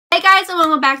guys, and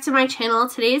welcome back to my channel.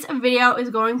 Today's video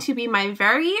is going to be my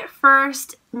very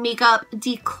first makeup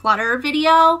declutter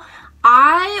video.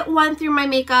 I went through my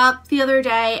makeup the other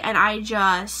day and I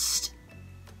just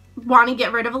want to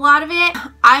get rid of a lot of it.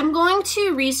 I'm going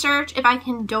to research if I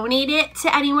can donate it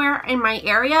to anywhere in my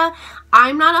area.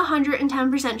 I'm not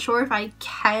 110% sure if I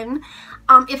can.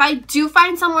 If I do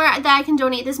find somewhere that I can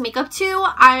donate this makeup to,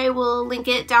 I will link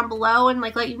it down below and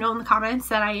let you know in the comments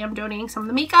that I am donating some of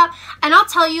the makeup. And I'll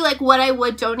tell you what I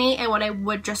would donate and what I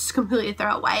would just completely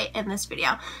throw away in this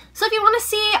video. So if you want to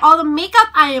see all the makeup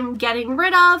I am getting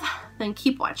rid of, then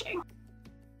keep watching.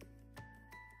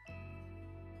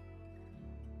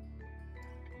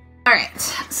 Alright,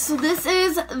 so this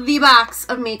is the box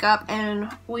of makeup and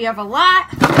we have a lot.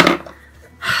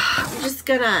 I'm just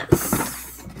gonna...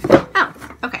 Oh,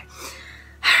 okay.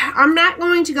 I'm not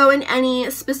going to go in any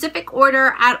specific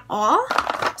order at all.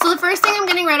 So the first thing I'm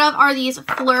getting rid of are these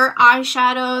Fleur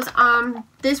eyeshadows.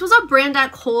 This was a brand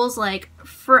at Kohl's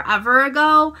forever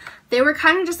ago. They were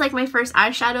kind of just my first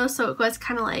eyeshadows, so it was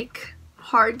kind of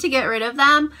hard to get rid of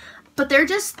them. But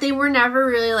they were never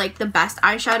really the best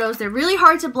eyeshadows. They're really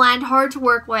hard to blend, hard to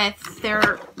work with.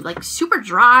 They're super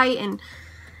dry, and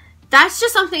that's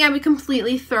just something I would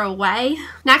completely throw away.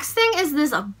 Next thing is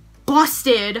this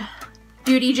busted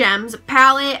Beauty Gems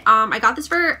palette. I got this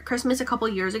for Christmas a couple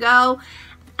years ago,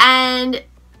 and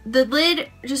the lid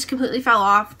just completely fell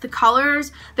off. The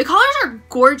colors are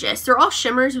gorgeous. They're all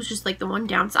shimmers, which is the one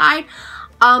downside.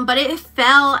 But it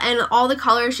fell and all the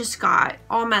colors just got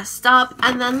all messed up.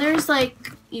 And then there's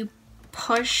you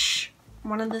push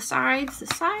one of the sides, the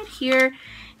side here,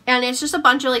 and it's just a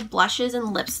bunch of blushes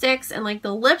and lipsticks, and the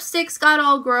lipsticks got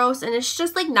all gross, and it's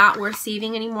just not worth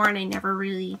saving anymore, and I never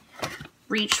really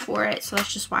reached for it, so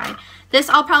that's just why. This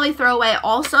I'll probably throw away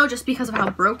also, just because of how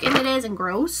broken it is and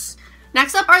gross.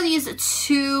 Next up are these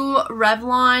two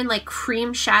Revlon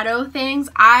cream shadow things.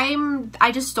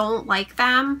 I just don't like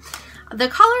them. The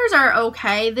colors are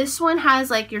okay. This one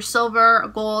has your silver, a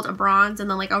gold, a bronze, and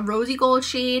then a rosy gold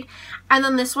shade. And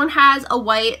then this one has a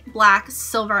white, black,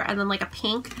 silver, and then a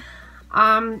pink.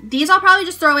 These I'll probably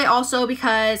just throw away also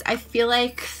because I feel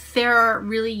they're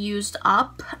really used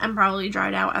up and probably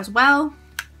dried out as well.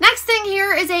 Next thing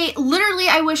here is literally,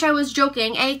 I wish I was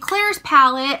joking, a Claire's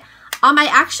palette. I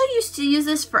actually used to use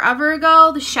this forever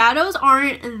ago. The shadows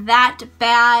aren't that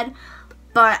bad,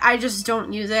 but I just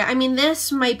don't use it. I mean,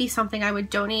 this might be something I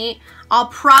would donate. I'll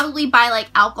probably buy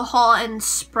alcohol and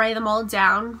spray them all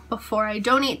down before I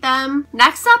donate them.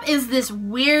 Next up is this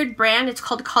weird brand. It's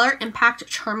called Color Impact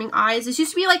Charming Eyes. This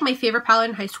used to be my favorite palette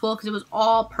in high school because it was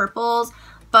all purples,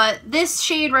 but this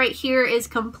shade right here is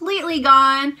completely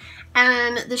gone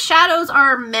and the shadows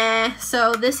are meh,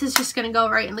 so this is just gonna go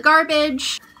right in the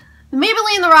garbage. The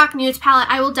Maybelline The Rock Nudes palette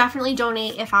I will definitely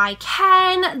donate if I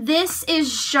can. This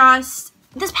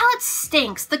palette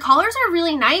stinks. The colors are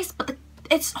really nice, but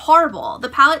it's horrible. The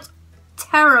palette's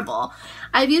terrible.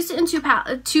 I've used it in two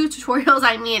tutorials,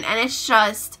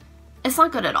 and it's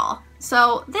not good at all.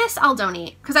 So this I'll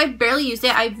donate because I've barely used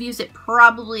it. I've used it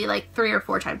probably 3 or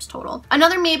 4 times total.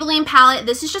 Another Maybelline palette.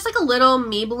 This is just a little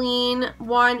Maybelline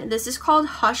one. This is called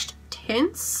Hushed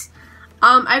Tints.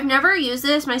 I've never used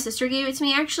this. My sister gave it to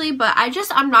me actually, but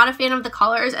I'm not a fan of the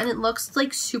colors, and it looks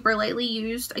super lightly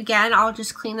used. Again, I'll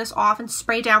just clean this off and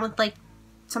spray down with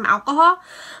some alcohol.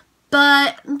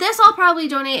 But this I'll probably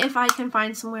donate if I can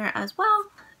find somewhere as well.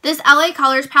 This LA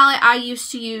Colors palette I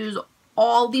used to use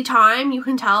all the time. You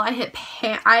can tell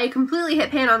I completely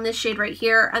hit pan on this shade right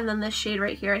here, and then this shade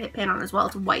right here I hit pan on as well.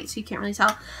 It's white, so you can't really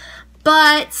tell.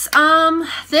 But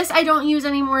this I don't use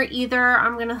anymore either.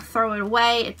 I'm gonna throw it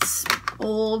away. It's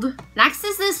old. Next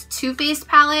is this Too Faced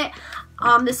palette.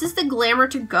 This is the Glamour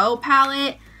to Go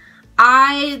palette.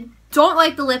 I don't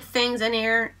like the lip things in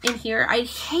here. I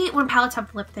hate when palettes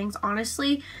have lip things,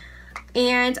 honestly.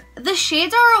 And the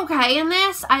shades are okay in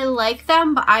this. I like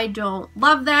them, but I don't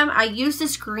love them. I used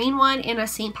this green one in a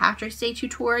St. Patrick's Day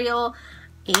tutorial,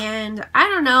 and I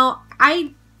don't know.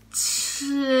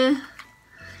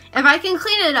 If I can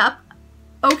clean it up,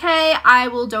 okay, I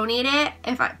will donate it.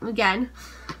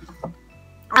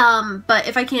 But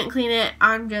if I can't clean it,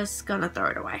 I'm just gonna throw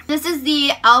it away. This is the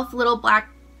e.l.f. Little Black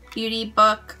Beauty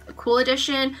Book Cool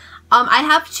Edition. I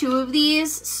have 2 of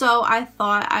these, so I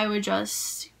thought I would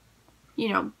just,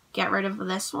 get rid of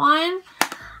this one.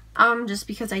 Just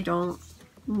because I don't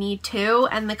need to,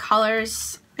 and the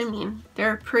colors,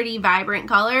 they're pretty vibrant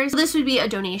colors. So this would be a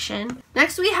donation.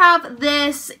 Next we have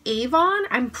this Avon.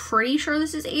 I'm pretty sure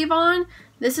this is Avon.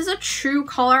 This is a True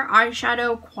Color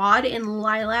eyeshadow quad in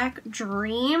Lilac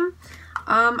Dream.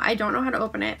 I don't know how to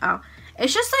open it. Oh,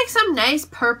 It's just like some nice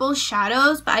purple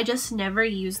shadows, but I just never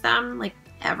use them, like,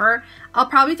 ever. I'll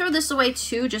probably throw this away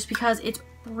too, just because it's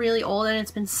really old and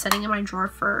it's been sitting in my drawer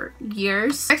for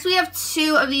years. Next, we have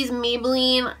 2 of these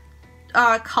Maybelline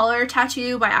color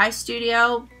tattoo by Eye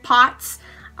Studio pots.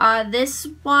 This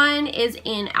one is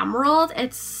in emerald.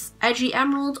 It's edgy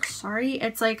emerald. Sorry,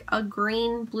 it's like a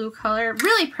green blue color,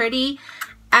 really pretty.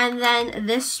 And then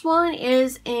this one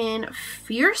is in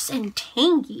fierce and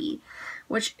tangy,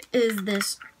 which is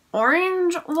this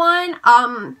orange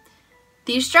one.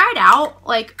 These dried out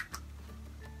like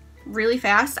really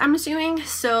fast, I'm assuming,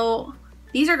 so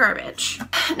these are garbage.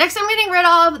 Next, I'm getting rid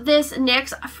of this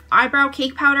NYX eyebrow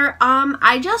cake powder.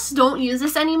 I just don't use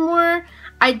this anymore.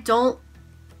 I don't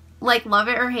like love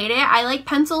it or hate it. I like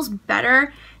pencils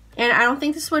better, and I don't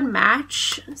think this would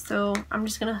match, so I'm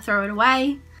just gonna throw it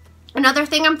away. Another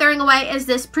thing I'm throwing away is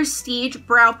this Prestige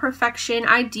Brow Perfection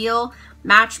Ideal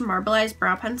Match Marbleized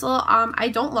Brow Pencil. I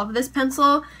don't love this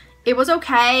pencil. It was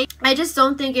okay. I just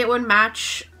don't think it would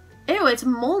match. Ew, it's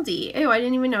moldy. Ew, I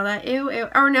didn't even know that. Ew, ew.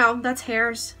 Or no, that's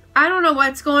hairs. I don't know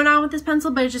what's going on with this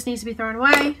pencil, but it just needs to be thrown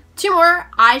away. 2 more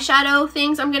eyeshadow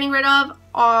things I'm getting rid of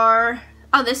are...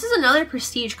 Oh, this is another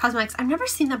Prestige Cosmetics. I've never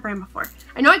seen that brand before.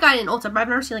 I know I got it in Ulta, but I've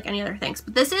never seen like any other things.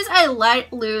 But this is a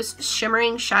Let Loose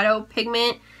Shimmering Shadow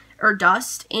Pigment or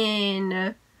Dust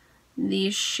in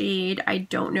the shade, I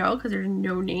don't know because there's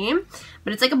no name.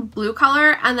 But it's like a blue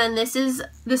color. And then this is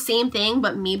the same thing,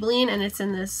 but Maybelline, and it's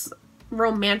in this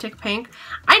romantic pink.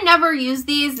 I never use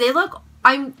these. They look...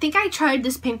 I think I tried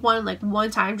this pink one like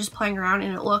one time just playing around,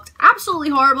 and it looked absolutely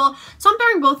horrible. So I'm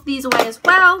throwing both of these away as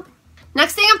well.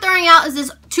 Next thing I'm throwing out is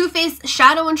this Too Faced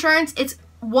Shadow Insurance. It's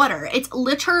water. It's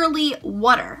literally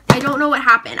water. I don't know what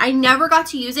happened. I never got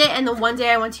to use it, and the one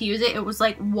day I went to use it, it was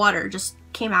like water just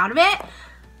came out of it.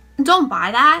 Don't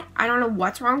buy that. I don't know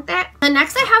what's wrong with it. And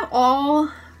next I have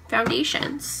all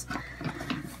foundations.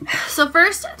 So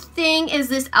first thing is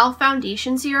this e.l.f.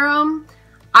 foundation serum.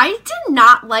 I did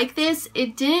not like this.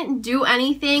 It didn't do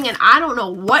anything, and I don't know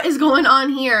what is going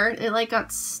on here. It like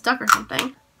got stuck or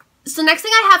something. So next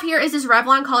thing I have here is this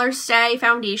Revlon Color Stay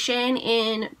foundation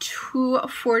in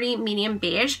 240 medium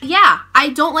beige. Yeah, I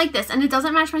don't like this, and it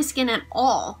doesn't match my skin at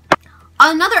all.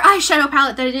 Another eyeshadow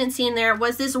palette that I didn't see in there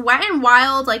was this Wet n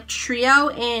Wild like trio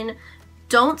in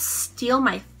Don't Steal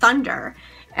My Thunder.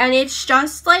 And it's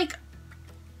just like,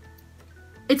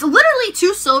 it's literally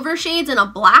 2 silver shades and a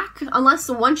black, unless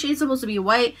the one shade's supposed to be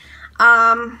white.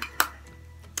 I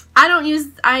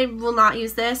will not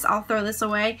use this. I'll throw this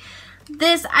away.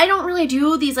 This, I don't really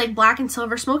do these like black and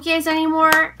silver smoky eyes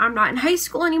anymore. I'm not in high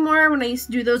school anymore when I used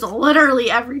to do those literally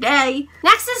every day.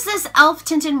 Next is this e.l.f.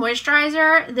 Tinted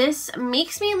Moisturizer. This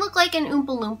makes me look like an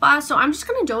Oompa Loompa, so I'm just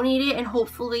going to donate it and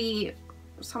hopefully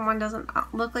someone doesn't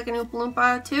look like an Oompa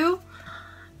Loompa too.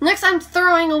 Next, I'm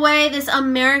throwing away this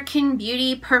American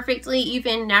Beauty Perfectly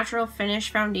Even Natural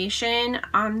Finish Foundation.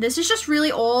 This is just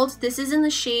really old. This is in the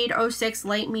shade 06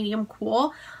 Light Medium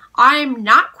Cool. I'm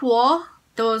not cool.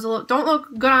 Those don't look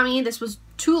good on me. This was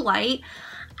too light.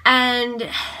 And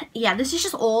yeah, this is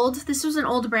just old. This was an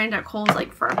old brand at Kohl's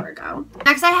like forever ago.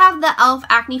 Next, I have the e.l.f.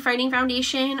 Acne Fighting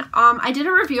Foundation. I did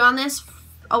a review on this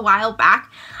a while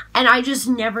back, and I just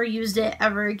never used it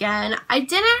ever again. I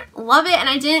didn't love it and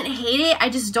I didn't hate it. I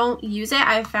just don't use it.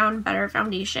 I've found better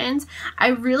foundations. I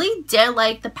really did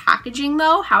like the packaging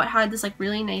though, how it had this like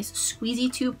really nice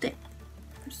squeezy tube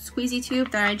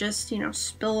that I just, you know,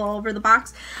 spill all over the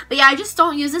box. But yeah, I just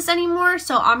don't use this anymore,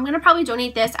 so I'm gonna probably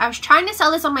donate this. I was trying to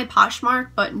sell this on my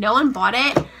Poshmark, but no one bought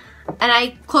it. And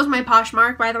I closed my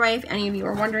Poshmark, by the way, if any of you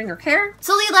are wondering or care.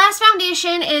 So the last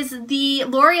foundation is the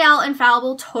L'Oreal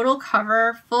Infallible Total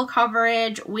Cover Full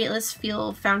Coverage Weightless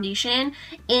Feel Foundation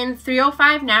in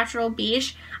 305 Natural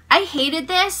Beige. I hated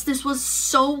this. This was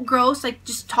so gross. Like,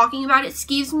 just talking about it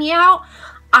skeeves me out.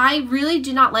 I really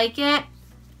do not like it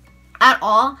at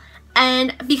all.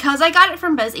 And because I got it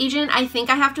from Bez Agent, I think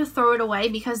I have to throw it away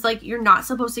because, like, you're not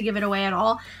supposed to give it away at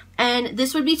all. And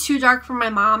this would be too dark for my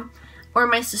mom or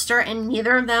my sister, and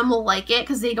neither of them will like it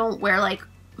because they don't wear like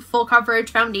full coverage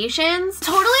foundations.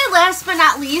 Totally last but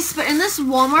not least, but in this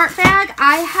Walmart bag,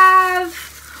 I have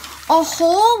a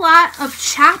whole lot of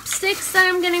chapsticks that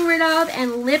I'm getting rid of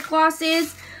and lip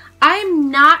glosses.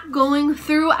 I'm not going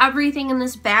through everything in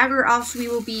this bag or else we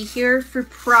will be here for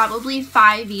probably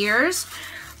 5 years.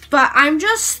 But I'm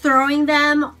just throwing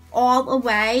them all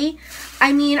away.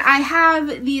 I mean, I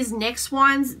have these NYX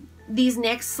ones. These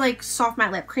NYX like soft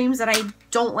matte lip creams that I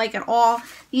don't like at all.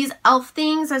 These e.l.f.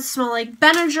 things that smell like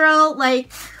Benadryl,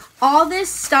 like all this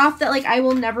stuff that like I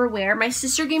will never wear. My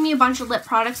sister gave me a bunch of lip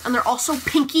products and they're also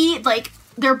pinky, like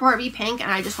they're Barbie pink, and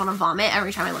I just want to vomit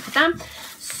every time I look at them.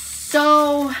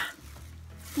 So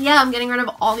yeah, I'm getting rid of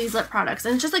all these lip products,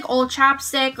 and it's just like old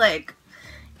chapstick. Like,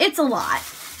 it's a lot.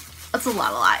 It's a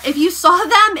lot. If you saw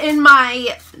them in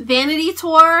my vanity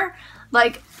tour,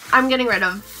 like, I'm getting rid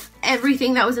of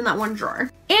everything that was in that one drawer.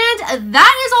 And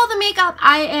that is all the makeup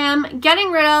I am getting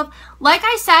rid of. Like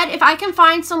I said, if I can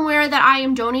find somewhere that I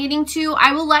am donating to,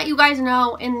 I will let you guys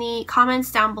know in the comments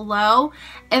down below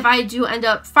if I do end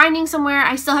up finding somewhere.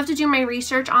 I still have to do my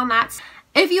research on that.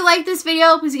 If you like this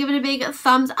video, please give it a big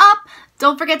thumbs up.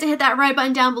 Don't forget to hit that red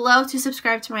button down below to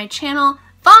subscribe to my channel.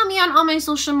 Follow me on all my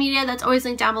social media. That's always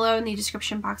linked down below in the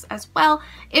description box as well.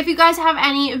 If you guys have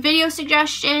any video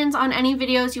suggestions on any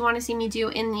videos you want to see me do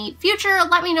in the future,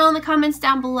 let me know in the comments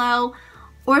down below.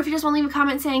 Or if you just want to leave a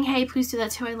comment saying, hey, please do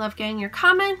that too. I love getting your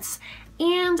comments.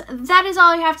 And that is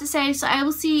all I have to say. So I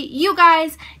will see you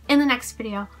guys in the next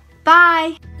video.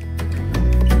 Bye!